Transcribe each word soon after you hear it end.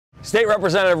State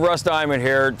Representative Russ Diamond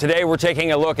here. Today we're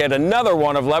taking a look at another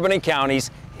one of Lebanon County's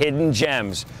hidden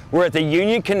gems. We're at the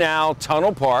Union Canel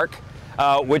Tunnel Park,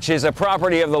 which is a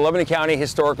property of the Lebanon County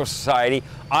Historical Society.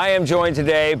 I am joined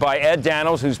today by Ed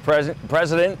Dannels, who's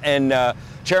president and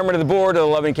chairman of the board of the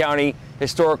Lebanon County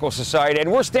Historical Society,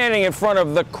 and we're standing in front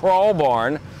of the Krall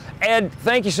Barn. Ed,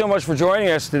 thank you so much for joining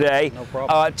us today. No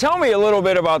problem. Tell me a little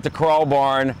bit about the Krall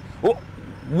Barn.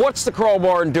 What's the Krall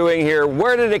Barn doing here?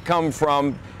 Where did it come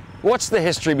from? What's the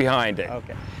history behind it?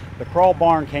 Okay. The Krall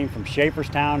Barn came from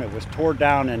Schaeferstown. It was torn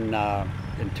down in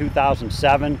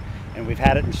 2007, and we've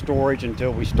had it in storage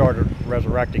until we started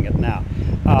resurrecting it now.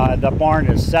 The barn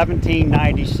is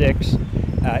 1796.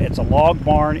 It's a log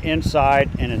barn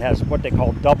inside, and it has what they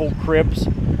call double cribs,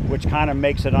 which kind of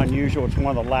makes it unusual. It's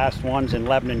one of the last ones in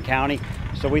Lebanon County.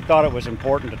 So we thought it was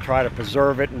important to try to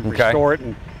preserve it and restore it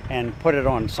and put it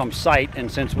on some site.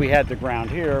 And since we had the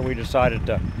ground here, we decided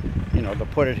to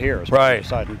put it here. Right.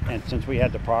 And since we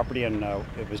had the property and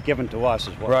it was given to us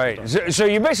as well. Right. So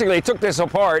you basically took this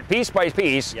apart piece by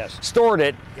piece, yes, stored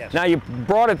it. Yes. Now you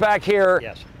brought it back here.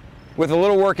 Yes. With a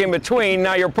little work in between.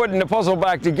 Now you're putting the puzzle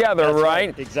back together, That's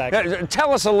right? Exactly. Now,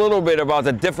 tell us a little bit about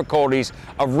the difficulties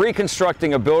of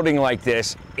reconstructing a building like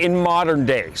this in modern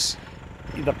days.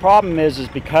 The problem is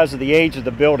because of the age of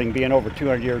the building being over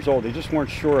 200 years old, they just weren't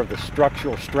sure of the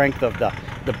structural strength of the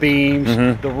beams,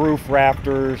 the roof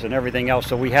rafters, and everything else.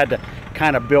 So we had to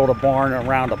kind of build a barn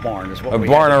around a barn. Is what we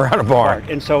barn around a barn.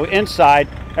 And so inside,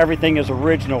 everything is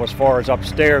original as far as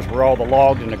upstairs where all the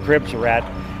logs and the cribs are at.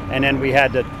 And then we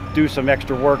had to do some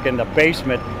extra work in the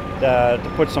basement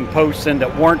to put some posts in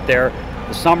that weren't there.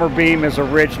 The summer beam is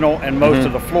original, and most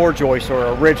of the floor joists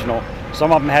are original.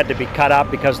 Some of them had to be cut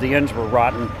out because the ends were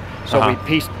rotten, so we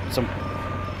pieced some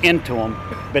into them,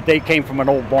 but they came from an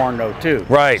old barn though too.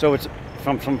 Right. So it's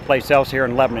from someplace else here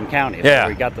in Lebanon County. That's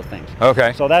where we got the things.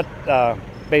 Okay. So that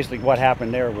basically what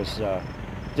happened there was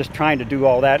just trying to do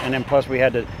all that, and then plus we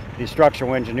had to, the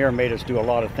structural engineer made us do a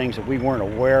lot of things that we weren't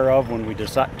aware of when we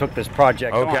took this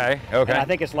project on. Okay. And I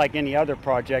think it's like any other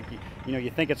project.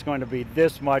 You think it's going to be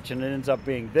this much, and it ends up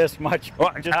being this much.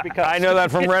 Well, just because I know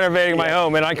that from renovating my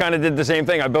home, and I kind of did the same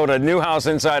thing. I built a new house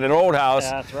inside an old house.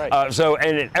 Yeah, that's right.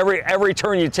 And every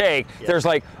turn you take, there's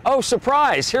like, oh,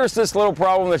 surprise! Here's this little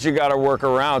problem that you got to work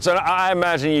around. So I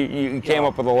imagine you came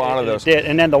up with a lot of those. It did,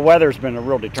 and then the weather's been a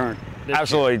real deterrent.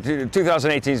 Absolutely.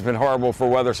 2018 has been horrible for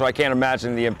weather, so I can't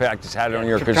imagine the impact it's had on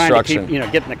your construction. Trying to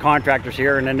keep, getting the contractors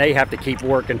here, and then they have to keep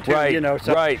working too,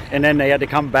 right, and then they had to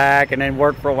come back and then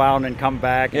work for a while and then come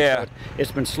back. Yeah. So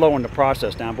it's been slowing the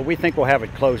process down, but we think we'll have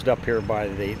it closed up here by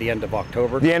the end of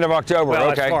October. The end of October,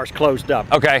 well, okay. As far as closed up.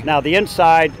 Okay. Now the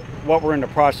inside, what we're in the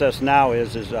process now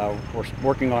is we're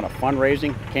working on a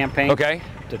fundraising campaign. Okay.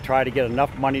 To try to get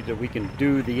enough money that we can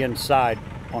do the inside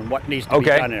on what needs to be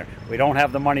done there. We don't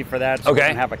have the money for that, so we're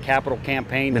going to have a capital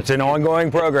campaign. It's an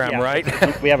ongoing program, right?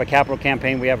 We have a capital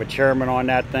campaign. We have a chairman on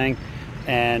that thing,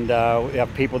 and we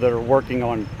have people that are working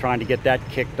on trying to get that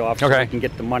kicked off so we can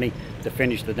get the money to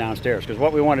finish the downstairs. Because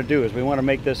what we want to do is we want to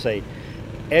make this a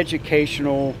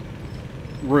educational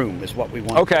room is what we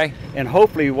want. Okay. And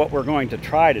hopefully what we're going to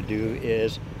try to do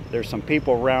is there's some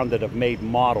people around that have made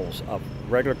models of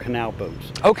regular canal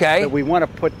boats. Okay. But we want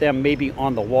to put them maybe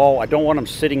on the wall. I don't want them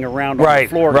sitting around on the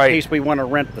floor in case we want to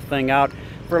rent the thing out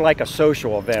for like a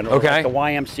social event. Or like the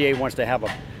YMCA wants to have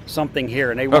something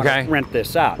here and they want to rent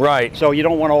this out. Right. So you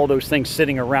don't want all those things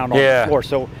sitting around on the floor.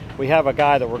 So we have a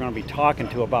guy that we're going to be talking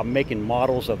to about making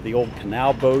models of the old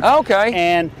canal boats. Okay.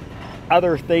 And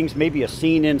other things, maybe a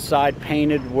scene inside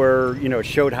painted where, it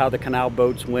showed how the canal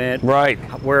boats went. Right.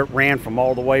 Where it ran from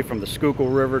all the way from the Schuylkill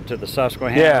River to the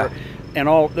Susquehanna River. And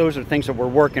all those are things that we're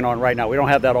working on right now. We don't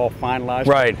have that all finalized.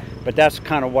 Right. But that's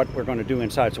kind of what we're going to do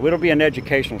inside. So it'll be an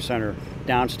educational center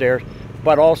downstairs,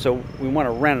 but also we want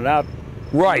to rent it out.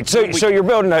 Right. So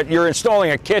you're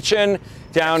installing a kitchen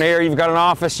down here. You've got an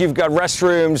office. You've got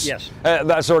restrooms. Yes.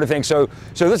 That sort of thing. So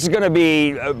this is going to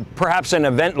be perhaps an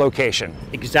event location.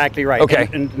 Exactly right. Okay.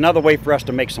 And another way for us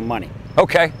to make some money.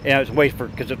 Okay. Yeah, it's a way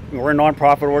because we're a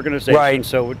nonprofit organization, right.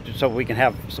 so we can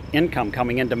have some income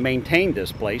coming in to maintain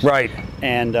this place. Right.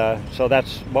 And so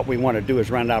that's what we want to do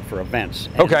is rent out for events.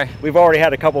 And okay. We've already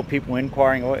had a couple of people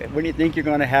inquiring, when do you think you're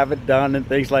going to have it done and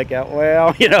things like that.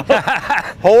 Well,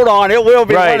 hold on, it will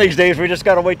be one of these days. We just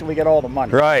got to wait till we get all the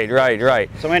money. Right.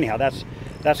 So anyhow,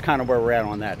 that's kind of where we're at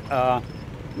on that.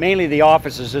 Mainly the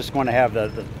office is just going to have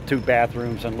the 2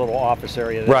 bathrooms and a little office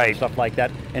area and stuff like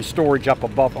that, and storage up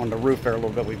above on the roof there a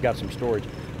little bit. We've got some storage.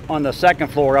 On the second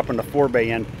floor up in the 4-bay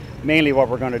end, mainly what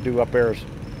we're going to do up there is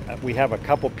we have a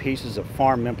couple pieces of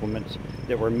farm implements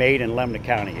that were made in Lebanon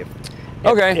County.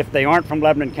 If they aren't from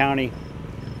Lebanon County,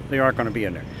 they aren't going to be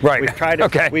in there. Right. We've tried to,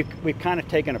 Okay. we've kind of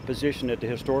taken a position at the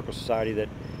Historical Society that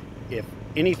if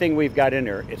anything we've got in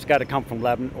there, it's got to come from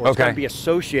Lebanon, or it's got to be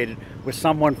associated with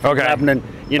someone from Lebanon,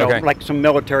 you know, like some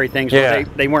military things. Yeah.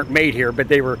 They weren't made here, but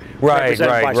they were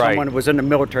represented by someone who was in the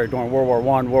military during World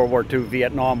War I, World War II,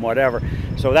 Vietnam, whatever.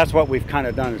 So that's what we've kind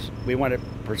of done, is we want to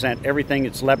present everything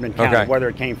that's Lebanon County, whether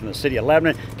it came from the city of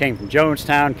Lebanon, came from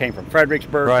Jonestown, came from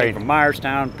Fredericksburg, came from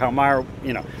Myerstown, Palmyra,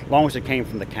 you know, as long as it came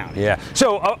from the county. Yeah.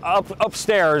 So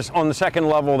upstairs on the second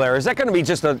level there, is that going to be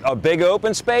just a big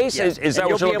open space? Yes. Is that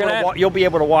what you're looking at? You'll be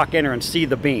able to walk in there and see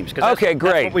the beams. Okay,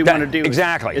 great. That's what we want to do.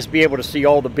 Exactly. Is be able to see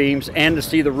all the beams and to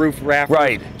see the roof rafters.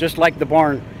 Right. Just like the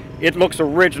barn, it looks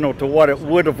original to what it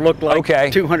would have looked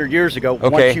like 200 years ago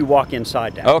once you walk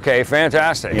inside that. Okay,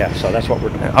 fantastic. Yeah, so that's what we're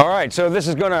doing. All right, so this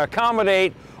is going to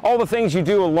accommodate all the things you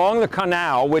do along the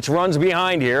canal, which runs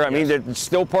behind here. I mean, it's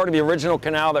still part of the original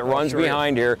canal that runs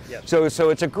behind here. Yes. So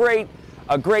it's a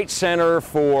great center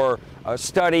for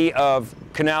study of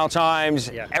canal times,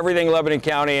 everything Lebanon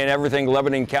County and everything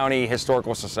Lebanon County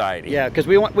Historical Society. Yeah, because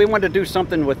we want to do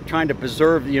something with trying to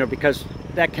preserve, you know, because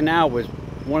that canal was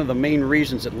one of the main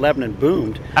reasons that Lebanon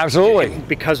boomed. Absolutely.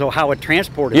 Because of how it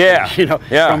transported things, you know,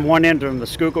 from one end of the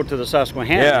Schuylkill to the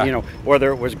Susquehanna, you know,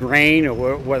 whether it was grain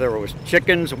or whether it was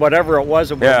chickens, whatever it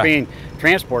was being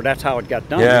transported, that's how it got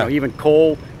done. You know, even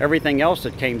coal, everything else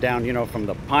that came down, you know, from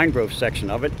the Pine Grove section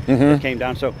of it, that came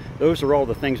down. So those are all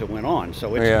the things that went on.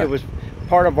 So it was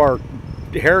part of our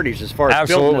heritage as far as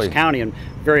building this county, and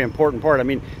very important part. I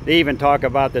mean, they even talk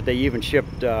about that they even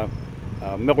shipped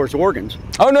Miller's organs.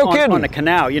 Oh, no kidding. On the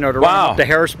canal, you know, to run them up to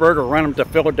Harrisburg or run them to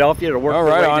Philadelphia to work their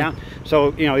way down.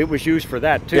 So, you know, it was used for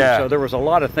that too. So there was a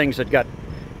lot of things that got,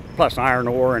 plus iron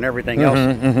ore and everything else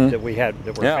that we had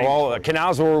that were well,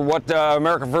 canals were what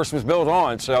America first was built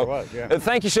on. So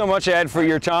thank you so much, Ed, for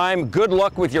your time. Good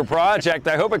luck with your project.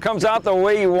 I hope it comes out the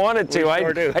way you want it to.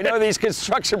 I know these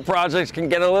construction projects can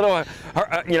get a little,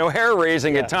 you know,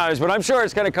 hair-raising at times, but I'm sure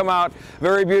it's going to come out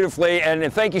very beautifully.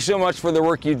 And thank you so much for the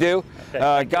work you do.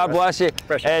 God bless you.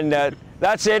 And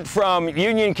that's it from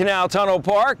Union Canel Tunnel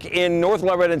Park in North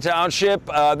Lebanon Township.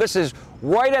 This is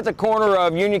right at the corner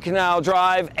of Union Canal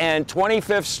Drive and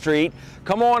 25th Street.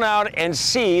 Come on out and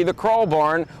see the Krall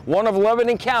Barn, one of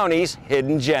Lebanon County's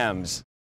hidden gems.